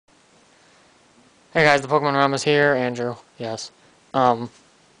Hey guys, the Pokemon Realm is here. Andrew, yes. As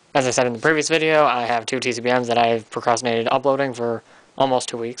I said in the previous video, I have 2 TCBMs that I've procrastinated uploading for almost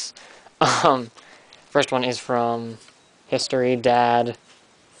 2 weeks. First one is from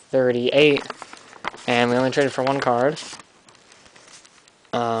HistoryDad38, and we only traded for 1 card.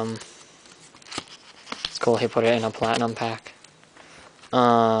 It's cool he put it in a platinum pack.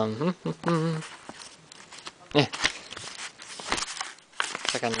 Yeah.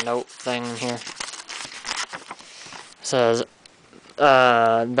 It's like a note thing here. It says,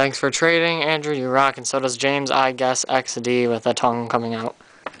 thanks for trading, Andrew, you rock, and so does James, I guess, XD with a tongue coming out.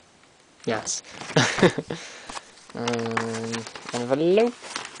 Yes. Envelope.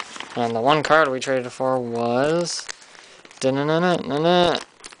 And the 1 card we traded for was...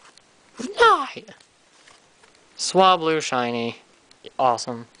 Swablu Shiny.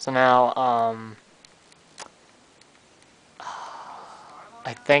 Awesome. So now,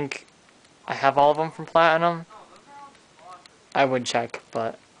 I think I have all of them from Platinum. I would check,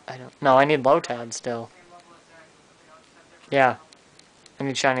 but I don't... No, I need Lotad still. Yeah. I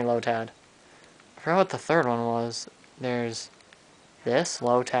need Shiny Lotad. I forgot what the 3rd one was. There's this,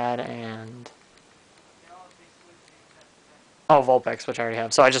 Lotad, and... Oh, Vulpix, which I already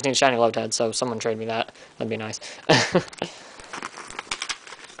have. So I just need Shiny Lotad, so someone trade me that. That'd be nice.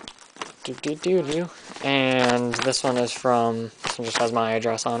 And this one is from... This one just has my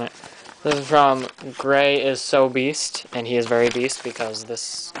address on it. This is from Gray is So Beast, and he is very beast because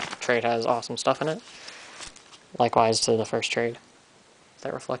this trade has awesome stuff in it. Likewise to the first trade. Is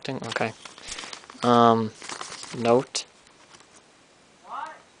that reflecting? Okay. Note.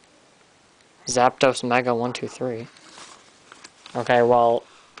 ZapdosMega123. Okay, well,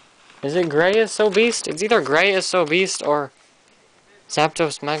 is it Gray is So Beast? It's either Gray is So Beast or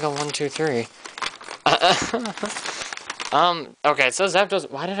ZapdosMega123. Okay, it says Zapdos.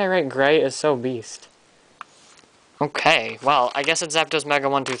 Why did I write Gray is So Beast? Okay, well, I guess it's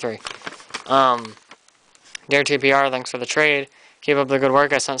ZapdosMega123. Dear TPR, thanks for the trade. Keep up the good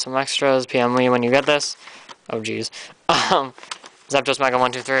work. I sent some extras. PM me when you get this. Oh, jeez.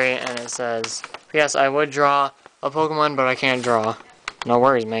 ZapdosMega123, and it says, P.S. I would draw a Pokemon, but I can't draw. No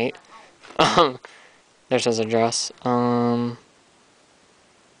worries, mate. There's his address.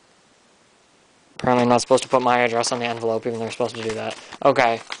 Apparently I'm not supposed to put my address on the envelope, even though they're supposed to do that.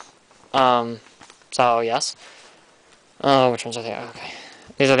 Okay. So, yes. Oh, which ones are they? Okay.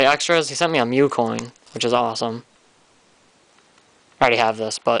 These are the extras. He sent me a Mew coin, which is awesome. I already have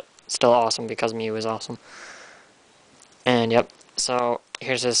this, but still awesome because Mew is awesome. And, yep. So,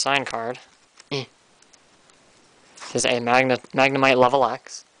 here's his sign card. This is a Magnemite level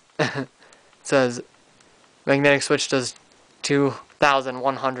X. It says, Magnetic Switch does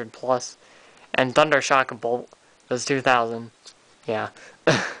 2,100 plus. And Thunder Shock Bolt does 2,000. Yeah.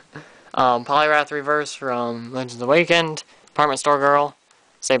 Poliwrath Reverse from Legends Awakened. Department Store Girl.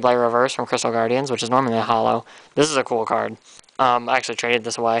 Sableye Reverse from Crystal Guardians, which is normally a holo. This is a cool card. I actually traded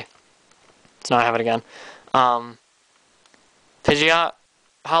this away. So now I have it again. Pidgeot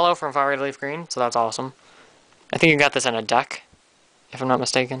holo from Fire Red Leaf Green, so that's awesome. I think you got this in a deck, if I'm not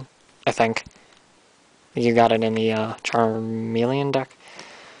mistaken. I think you got it in the Charmeleon deck.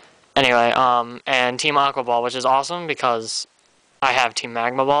 Anyway, and Team Aqua Ball, which is awesome because I have Team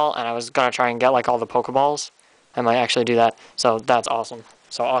Magma Ball, and I was going to try and get, like, all the Pokeballs. I might actually do that, so that's awesome.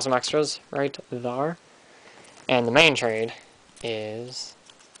 So awesome extras right there. And the main trade is...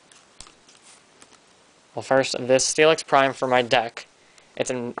 Well, first, this Steelix Prime for my deck. It's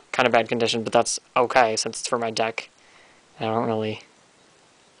in kind of bad condition, but that's okay since it's for my deck. I don't really,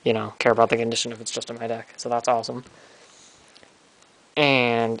 you know, care about the condition if it's just in my deck, so that's awesome.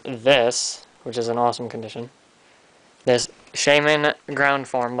 And this, which is an awesome condition, this Shaman Ground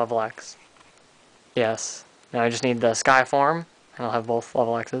Form level X. Yes. Now I just need the Sky Form, and I'll have both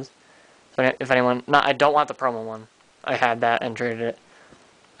level X's. So if anyone... No, I don't want the promo one. I had that and traded it.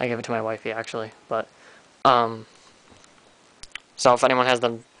 I gave it to my wifey, actually. But, so if anyone has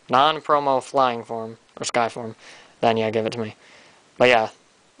the non-promo Flying Form, or Sky Form, then yeah, give it to me. But yeah,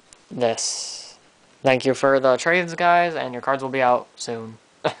 this... Thank you for the trades, guys, and your cards will be out soon.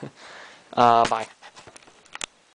 Bye.